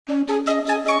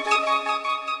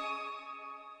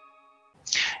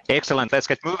Excellent. Let's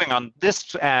get moving on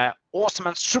this awesome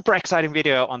and super exciting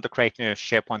video on the great new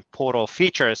SharePoint portal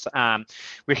features.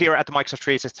 We're here at the Microsoft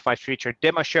 365 feature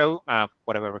demo show,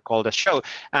 whatever we call the show.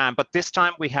 But this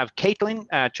time we have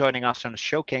Katelyn joining us and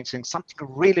showcasing something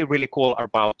really, really cool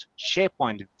about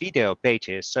SharePoint video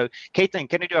pages. So Katelyn,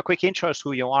 can you do a quick intro as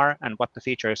who you are and what the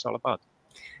feature is all about?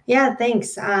 Yeah,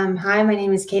 thanks. Hi, my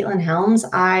name is Katelyn Helms.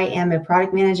 I am a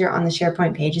product manager on the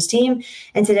SharePoint Pages team.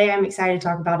 And today I'm excited to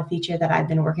talk about a feature that I've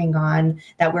been working on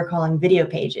that we're calling video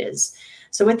pages.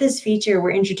 So with this feature,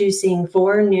 we're introducing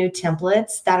 4 new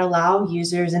templates that allow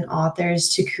users and authors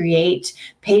to create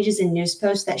pages and news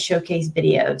posts that showcase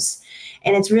videos.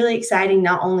 And it's really exciting.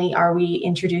 Not only are we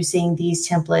introducing these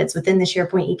templates within the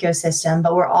SharePoint ecosystem,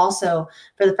 but we're also,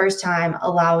 for the first time,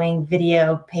 allowing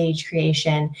video page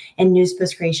creation and news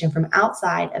post creation from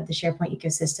outside of the SharePoint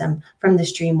ecosystem from the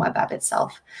Stream web app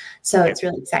itself. So it's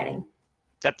really exciting.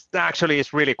 That actually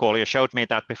is really cool. You showed me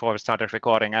that before we started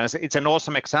recording. And it's an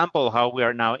awesome example how we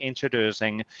are now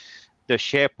introducing the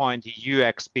SharePoint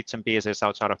UX bits and pieces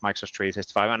outside of Microsoft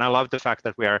 365. And I love the fact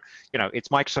that we are, it's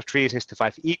Microsoft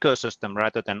 365 ecosystem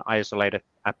rather than isolated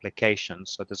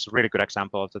applications. So this is a really good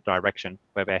example of the direction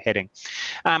where we're heading.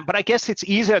 But I guess it's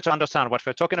easier to understand what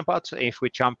we're talking about if we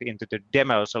jump into the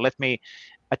demo. So let me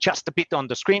adjust a bit on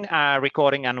the screen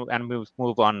recording and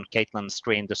move on Katelyn's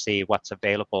screen to see what's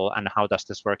available and how does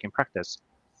this work in practice.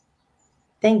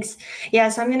 Thanks. Yeah,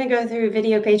 so I'm going to go through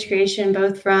video page creation,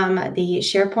 both from the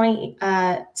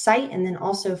SharePoint site and then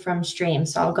also from Stream.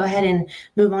 So I'll go ahead and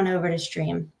move on over to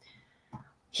Stream.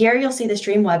 Here you'll see the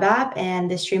Stream web app, and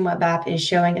the Stream web app is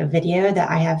showing a video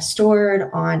that I have stored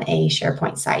on a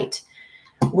SharePoint site.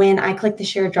 When I click the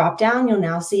share dropdown, you'll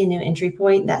now see a new entry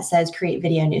point that says create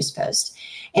video news post.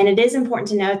 And it is important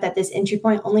to note that this entry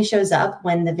point only shows up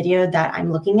when the video that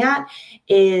I'm looking at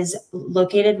is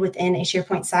located within a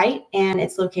SharePoint site, and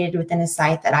it's located within a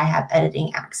site that I have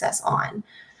editing access on.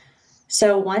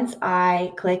 So once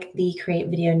I click the create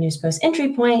video news post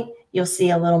entry point, you'll see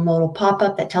a little modal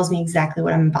pop-up that tells me exactly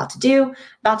what I'm about to do,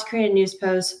 about to create a news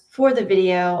post for the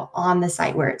video on the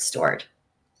site where it's stored.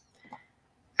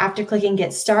 After clicking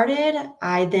Get Started,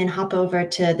 I then hop over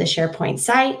to the SharePoint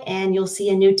site and you'll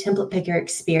see a new template picker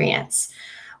experience.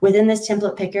 Within this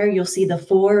template picker, you'll see the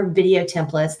 4 video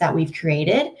templates that we've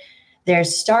created.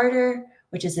 There's Starter,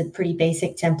 which is a pretty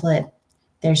basic template.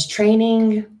 There's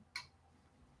Training.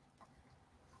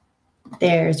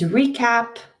 There's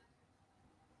Recap.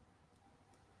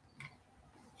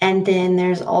 And then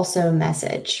there's also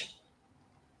Message.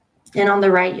 And on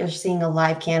the right, you're seeing a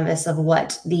live canvas of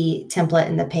what the template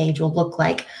and the page will look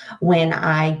like when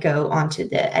I go onto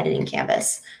the editing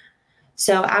canvas.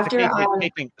 So after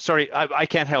sorry, I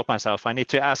can't help myself. I need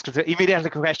to ask the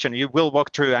immediate question. You will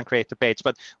walk through and create the page,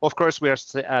 but of course,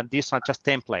 these are just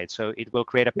templates. So it will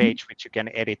create a page which you can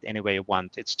edit any way you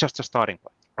want. It's just a starting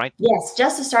point, right? Yes,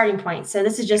 just a starting point. So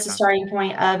this is just a starting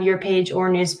point of your page or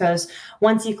news post.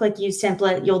 Once you click Use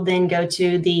Template, you'll then go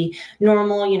to the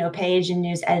normal, page and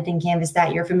news editing canvas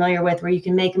that you're familiar with, where you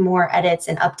can make more edits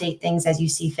and update things as you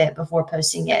see fit before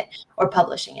posting it or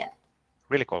publishing it.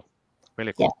 Really cool.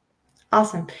 Really cool. Yeah.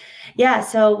 Awesome. Yeah,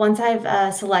 so once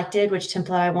I've selected which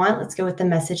template I want, let's go with the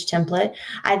message template.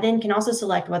 I then can also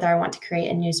select whether I want to create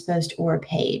a news post or a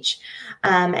page.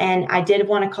 And I did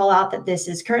want to call out that this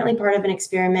is currently part of an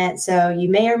experiment, so you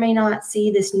may or may not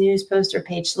see this news post or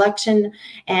page selection.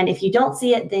 And if you don't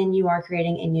see it, then you are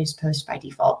creating a news post by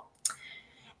default.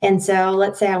 And so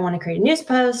let's say I want to create a news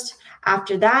post.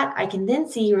 After that, I can then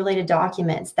see related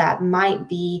documents that might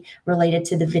be related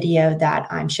to the video that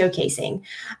I'm showcasing.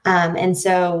 And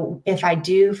so if I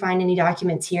do find any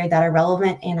documents here that are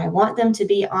relevant and I want them to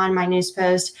be on my news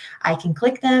post, I can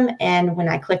click them. And when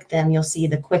I click them, you'll see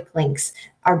the quick links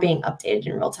are being updated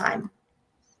in real time.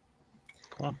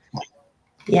 Cool.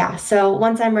 Yeah, so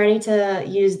once I'm ready to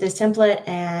use this template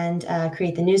and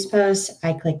create the news post,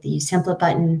 I click the Use Template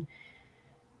button.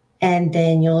 And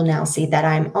then you'll now see that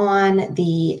I'm on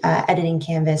the editing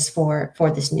canvas for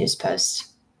this news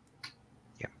post.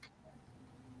 Yeah.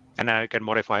 And now you can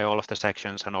modify all of the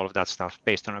sections and all of that stuff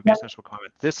based on a business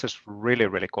requirement. This is really,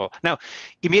 really cool. Now,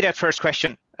 immediate first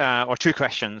question or 2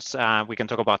 questions. We can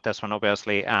talk about this one,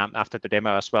 obviously, after the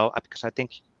demo as well, because I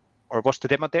think, or was the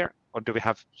demo there? Or do we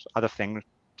have other things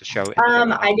to show?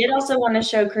 I did also want to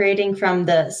show creating from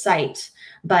the site.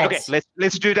 But okay,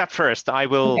 let's do that first. I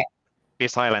will... Okay. be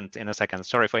silent in a second.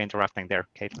 Sorry for interrupting there,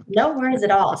 Katelyn. No worries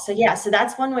at all. So yeah, so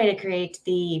that's one way to create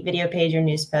the video page or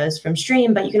news post from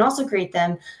Stream, but you can also create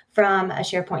them from a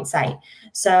SharePoint site.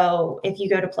 So if you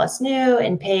go to Plus New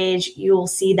and Page, you will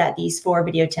see that these 4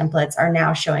 video templates are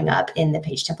now showing up in the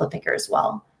Page Template Picker as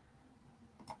well.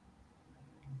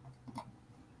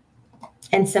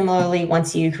 And similarly,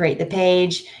 once you create the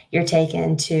page, you're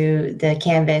taken to the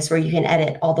canvas where you can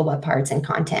edit all the web parts and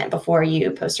content before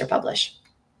you post or publish.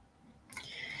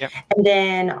 Yep. And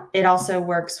then it also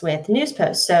works with news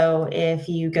posts. So if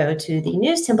you go to the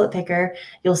news template picker,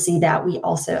 you'll see that we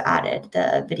also added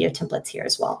the video templates here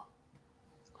as well.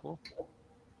 Cool.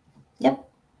 Yep.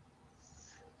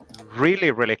 Really,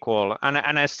 really cool.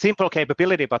 And a simple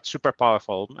capability, but super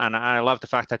powerful. And I love the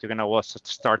fact that you can also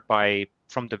start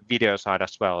from the video side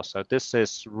as well. So this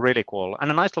is really cool.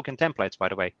 And a nice looking templates, by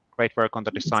the way. Great work on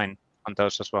the design on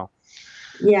those as well.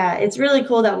 Yeah, it's really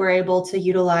cool that we're able to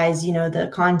utilize, the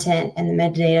content and the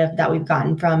metadata that we've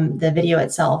gotten from the video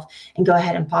itself and go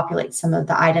ahead and populate some of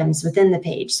the items within the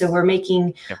page. So we're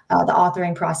making the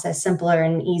authoring process simpler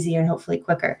and easier and hopefully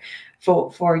quicker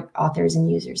for authors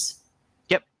and users.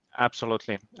 Yep,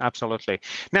 absolutely. Absolutely.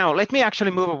 Now, let me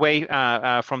actually move away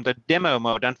from the demo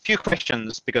mode and a few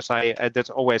questions, because there's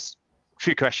always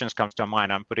few questions comes to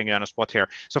mind. I'm putting you on a spot here.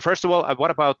 So first of all,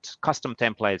 what about custom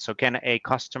templates? So can a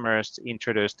customers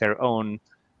introduce their own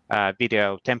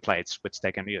video templates which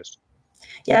they can use?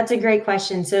 Yeah, that's a great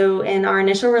question. So in our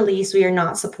initial release, we are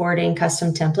not supporting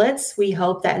custom templates. We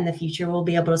hope that in the future we'll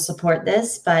be able to support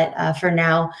this, but for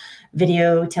now,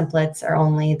 video templates are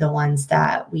only the ones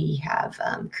that we have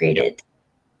created.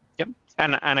 Yep.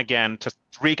 And again, just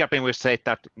recapping, we've said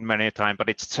that many times, but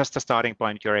it's just a starting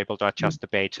point. You're able to adjust the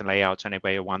page and layouts any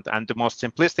way you want. And the most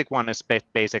simplistic one is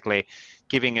basically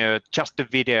giving you just the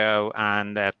video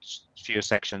and a few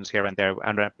sections here and there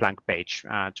and a blank page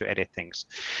to edit things.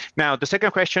 Now, the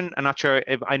second question, I'm not sure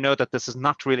if I know that this is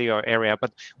not really your area,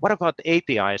 but what about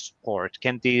API support?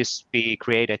 Can these be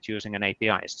created using an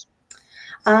APIs?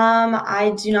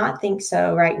 I do not think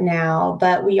so right now,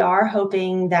 but we are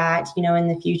hoping that, in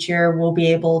the future, we'll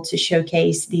be able to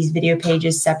showcase these video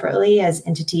pages separately as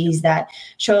entities that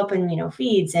show up in,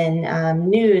 feeds and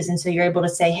news. And so you're able to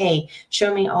say, hey,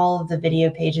 show me all of the video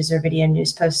pages or video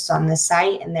news posts on this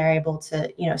site, and they're able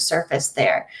to, surface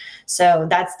there. So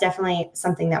that's definitely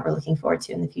something that we're looking forward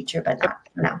to in the future, but not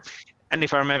for now. And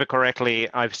if I remember correctly,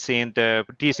 I've seen the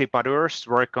DC Padurs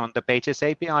work on the Pages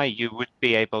API. You would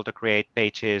be able to create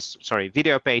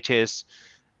video pages,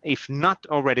 if not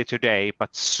already today,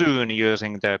 but soon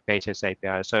using the Pages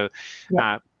API. So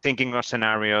thinking of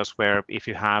scenarios where if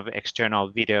you have external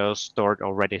videos stored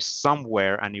already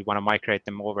somewhere and you want to migrate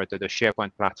them over to the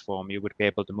SharePoint platform, you would be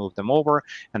able to move them over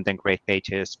and then create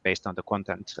pages based on the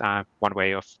content. One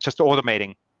way of just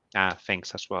automating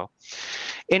things as well.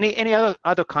 Any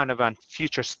other kind of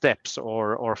future steps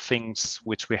or things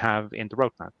which we have in the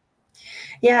roadmap?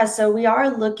 Yeah, so we are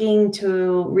looking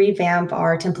to revamp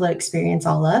our template experience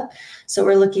all up. So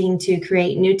we're looking to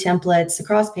create new templates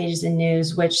across Pages and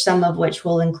News, some of which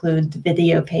will include the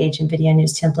video page and video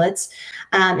news templates.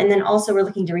 And then also we're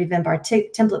looking to revamp our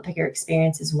template picker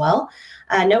experience as well.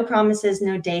 No promises,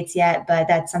 no dates yet, but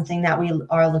that's something that we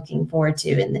are looking forward to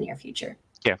in the near future.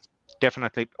 Yeah.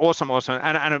 Definitely. Awesome.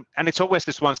 And it's always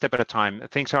this one step at a time.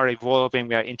 Things are evolving.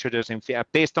 We are introducing,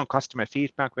 based on customer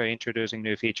feedback, we're introducing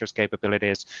new features,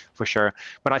 capabilities for sure.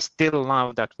 But I still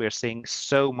love that we're seeing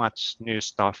so much new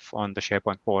stuff on the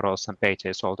SharePoint portals and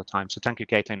pages all the time. So thank you,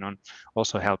 Katelyn, on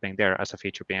also helping there as a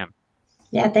feature PM.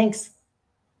 Yeah, thanks.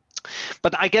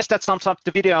 But I guess that sums up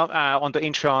the video on the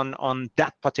intro on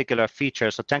that particular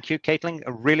feature. So thank you, Katelyn.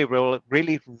 A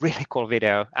really cool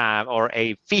video or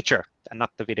a feature, and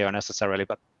not the video necessarily,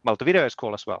 but well, the video is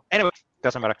cool as well. Anyway,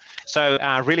 doesn't matter. So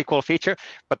really cool feature,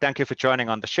 but thank you for joining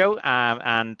on the show.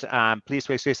 And please,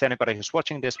 if there's anybody who's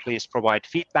watching this, please provide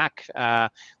feedback.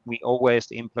 We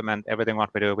always implement everything what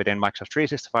we do within Microsoft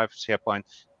 365 SharePoint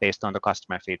based on the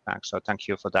customer feedback. So thank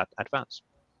you for that advance.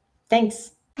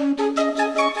 Thanks.